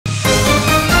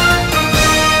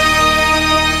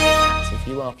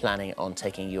planning on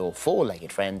taking your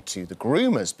four-legged friend to the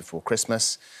groomers before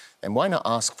Christmas, then why not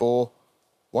ask for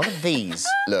one of these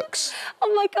looks?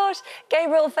 Oh, my gosh.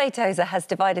 Gabriel Feitosa has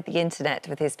divided the internet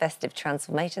with his festive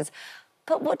transformations.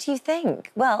 But what do you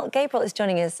think? Well, Gabriel is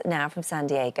joining us now from San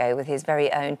Diego with his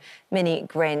very own mini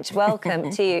Grinch.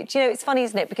 Welcome to you. Do you know, it's funny,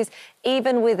 isn't it? Because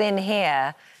even within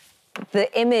here,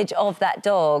 the image of that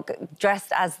dog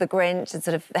dressed as the Grinch and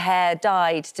sort of hair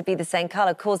dyed to be the same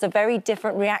colour caused a very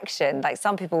different reaction. Like,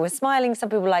 some people were smiling, some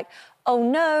people were like, oh,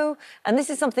 no. And this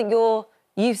is something you're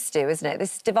used to, isn't it?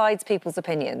 This divides people's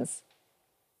opinions.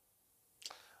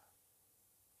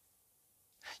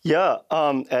 Yeah,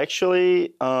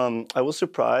 actually, I was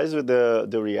surprised with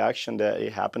the reaction that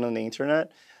it happened on the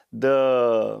internet.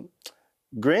 The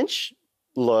Grinch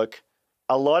look,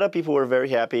 a lot of people were very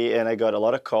happy, and I got a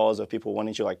lot of calls of people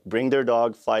wanting to, like, bring their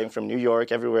dog, flying from New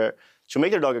York, everywhere, to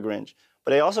make their dog a Grinch.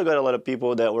 But I also got a lot of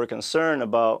people that were concerned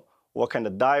about what kind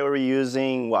of dye were we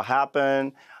using, what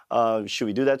happened, should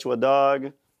we do that to a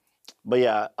dog? But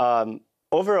yeah,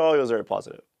 overall, it was very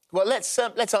positive. Well, let's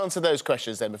answer those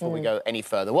questions then before we go any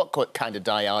further. What kind of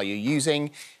dye are you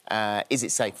using? Is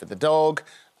it safe for the dog?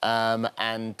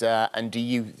 And do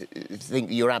you think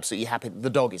that you're absolutely happy that the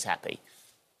dog is happy?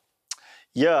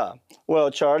 Yeah. Well,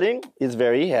 Charlie is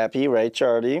very happy, right,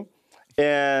 Charlie?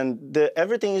 And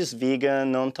everything is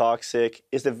vegan, non-toxic.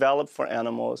 It's developed for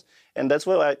animals. And that's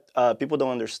what people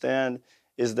don't understand,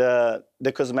 is that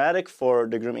the cosmetic for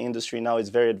the grooming industry now is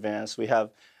very advanced. We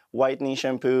have whitening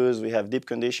shampoos, we have deep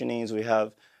conditionings, we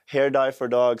have hair dye for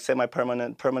dogs,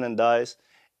 semi-permanent, permanent dyes,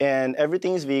 and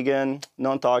everything is vegan,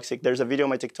 non-toxic. There's a video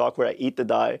on my TikTok where I eat the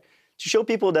dye to show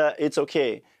people that it's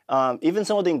okay. Even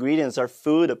some of the ingredients are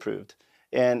food approved,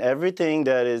 and everything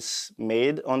that is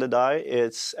made on the dye,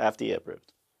 it's FDA approved.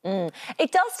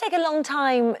 It does take a long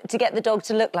time to get the dog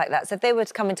to look like that. So if they were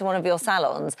to come into one of your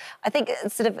salons, I think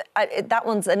that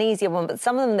one's an easier one, but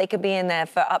some of them, they could be in there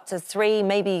for up to 3,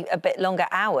 maybe a bit longer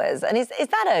hours. And is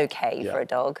that okay for a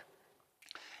dog?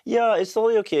 Yeah, it's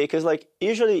totally okay, because, like,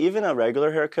 usually even a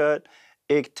regular haircut,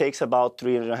 it takes about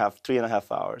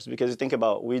 3.5 hours. Because you think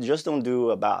about, we just don't do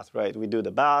a bath, right? We do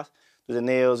the bath, do the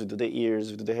nails, we do the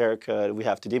ears, we do the haircut, we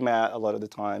have to demat a lot of the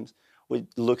times. We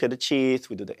look at the teeth,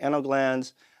 we do the anal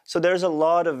glands. So there's a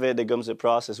lot of it that comes to the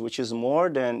process, which is more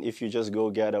than if you just go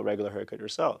get a regular haircut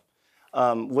yourself.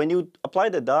 When you apply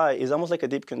the dye, it's almost like a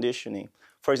deep conditioning.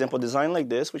 For example, design like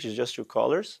this, which is just 2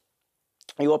 colors,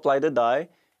 you apply the dye,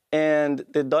 and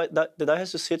the dye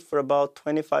has to sit for about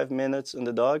 25 minutes on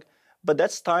the dog. But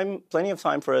that's plenty of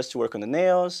time for us to work on the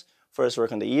nails, for us to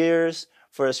work on the ears,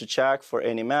 for us to check for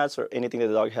any mats or anything that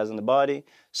the dog has on the body.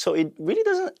 So it really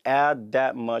doesn't add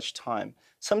that much time.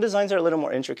 Some designs are a little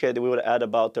more intricate. We would add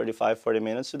about 35, 40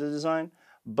 minutes to the design.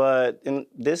 But in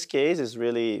this case, it's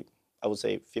really, I would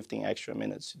say, 15 extra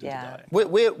minutes to do the dye.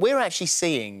 We're actually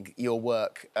seeing your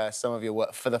work, some of your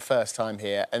work, for the first time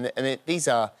here. And these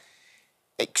are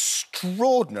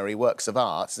extraordinary works of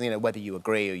art, you know, whether you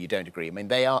agree or you don't agree. I mean,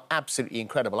 they are absolutely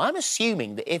incredible. I'm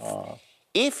assuming that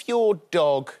if your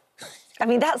dog... I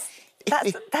mean,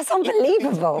 that's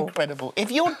unbelievable. Incredible. If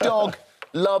your dog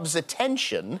loves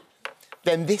attention,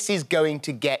 then this is going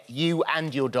to get you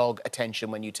and your dog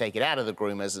attention when you take it out of the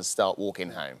groomers and start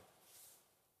walking home.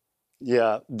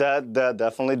 Yeah, that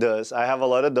definitely does. I have a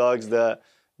lot of dogs that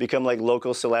become like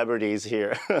local celebrities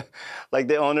here. Like,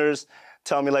 the owners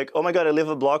tell me, like, oh my God, I live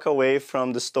a block away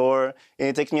from the store, and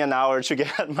it takes me an hour to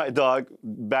get my dog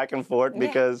back and forth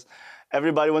because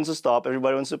everybody wants to stop,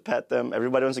 everybody wants to pet them,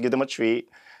 everybody wants to give them a treat,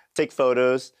 take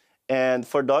photos. And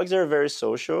for dogs that are very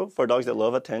social, for dogs that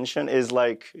love attention, is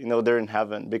like, you know, they're in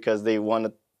heaven because they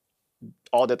want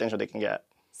all the attention they can get.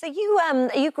 So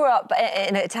you grew up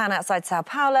in a town outside Sao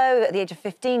Paulo. At the age of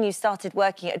 15, you started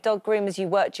working at dog groomers. You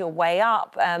worked your way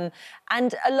up. And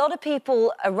a lot of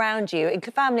people around you,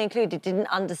 family included, didn't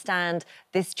understand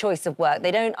this choice of work.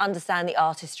 They don't understand the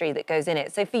artistry that goes in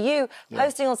it. So for you,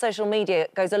 posting on social media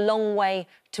goes a long way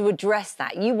to address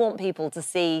that. You want people to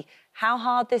see how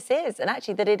hard this is and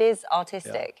actually that it is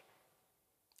artistic.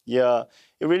 Yeah,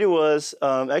 it really was.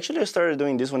 Actually, I started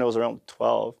doing this when I was around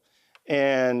 12.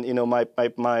 And, you know, my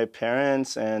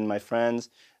parents and my friends,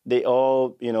 they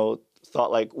all, you know,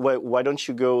 thought, like, why don't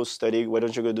you go study? Why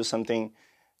don't you go do something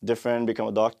different, become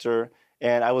a doctor?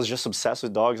 And I was just obsessed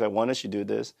with dogs. I wanted to do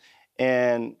this.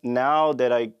 And now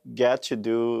that I get to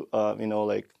do, you know,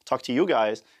 like, talk to you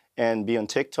guys and be on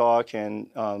TikTok and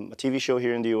a TV show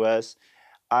here in the US,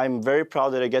 I'm very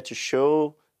proud that I get to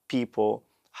show people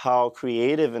how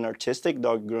creative and artistic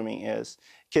dog grooming is.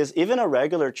 Because even a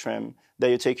regular trim that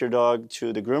you take your dog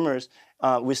to the groomers,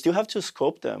 we still have to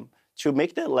sculpt them to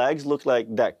make their legs look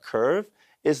like that curve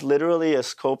is literally a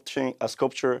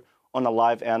sculpture on a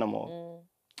live animal.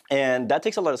 And that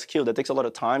takes a lot of skill, that takes a lot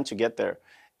of time to get there.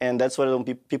 And that's what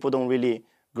people don't really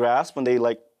grasp when they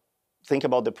like think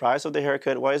about the price of the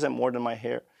haircut. Why is it more than my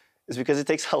hair? It's because it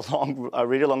takes a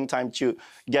really long time to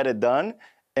get it done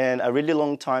and a really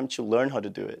long time to learn how to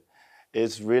do it.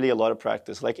 It's really a lot of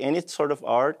practice. Like any sort of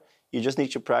art, you just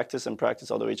need to practice and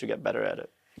practice all the way to get better at it.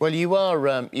 Well, you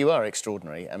are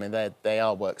extraordinary. I mean, they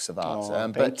are works of art.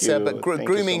 Thank you. But Thank you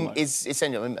grooming so much. is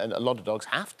essential. I mean, a lot of dogs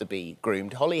have to be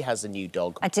groomed. Holly has a new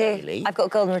dog. I do. Bailey. I've got a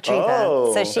golden retriever,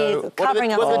 Oh. so she's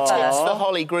covering up What her are the tips fur. for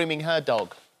Holly grooming her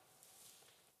dog?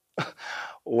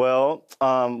 Well,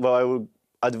 I would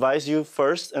advise you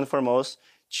first and foremost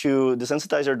to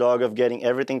desensitize your dog of getting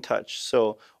everything touched.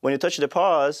 So when you touch the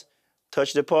paws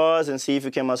and see if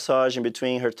you can massage in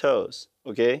between her toes,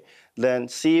 okay? Then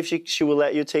see if she will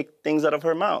let you take things out of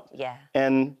her mouth. Yeah.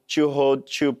 And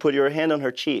to put your hand on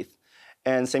her teeth.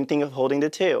 And same thing of holding the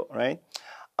tail, right?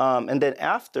 And then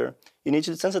after, you need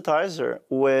to desensitize her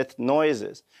with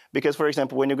noises. Because, for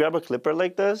example, when you grab a clipper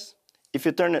like this, if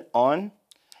you turn it on,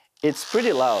 it's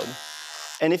pretty loud.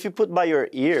 And if you put by your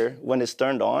ear when it's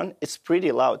turned on, it's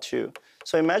pretty loud too.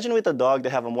 So imagine with a dog that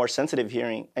have a more sensitive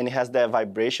hearing and it has that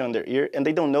vibration on their ear and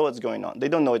they don't know what's going on. They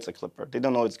don't know it's a clipper. They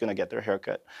don't know it's gonna get their hair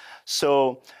cut.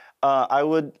 So I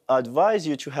would advise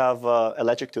you to have an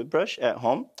electric toothbrush at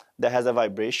home that has a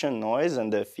vibration, noise,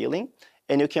 and the feeling.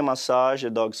 And you can massage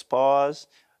the dog's paws,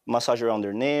 massage around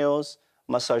their nails,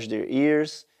 massage their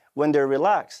ears when they're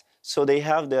relaxed. So they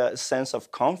have the sense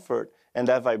of comfort and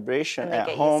that vibration And they at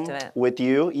get home used to it. with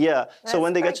you. Yeah. That's So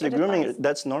when they very get to the good grooming, advice.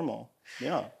 that's normal.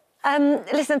 Yeah.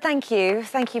 Listen, thank you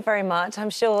very much. I'm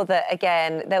sure that,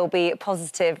 again, there will be a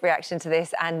positive reaction to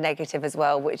this and negative as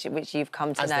well, which you've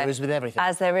come to know. As there is with everything.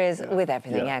 As there is with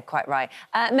everything, yeah, quite right.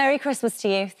 Merry Christmas to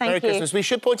you. Thank you. Merry Christmas. We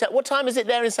should point out, what time is it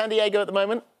there in San Diego at the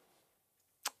moment?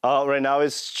 Right now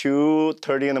it's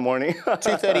 2:30 in the morning.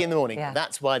 2:30 in the morning. Yeah.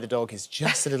 That's why the dog is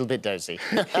just a little bit dozy.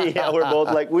 Yeah, we're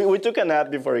both like, we took a nap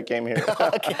before we came here.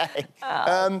 Okay.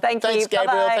 Thanks, Thanks,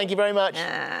 Gabriel. Bye-bye. Thank you very much.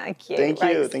 Cute. Thank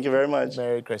you. Right. Thank you very much.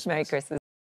 Merry Christmas. Merry Christmas.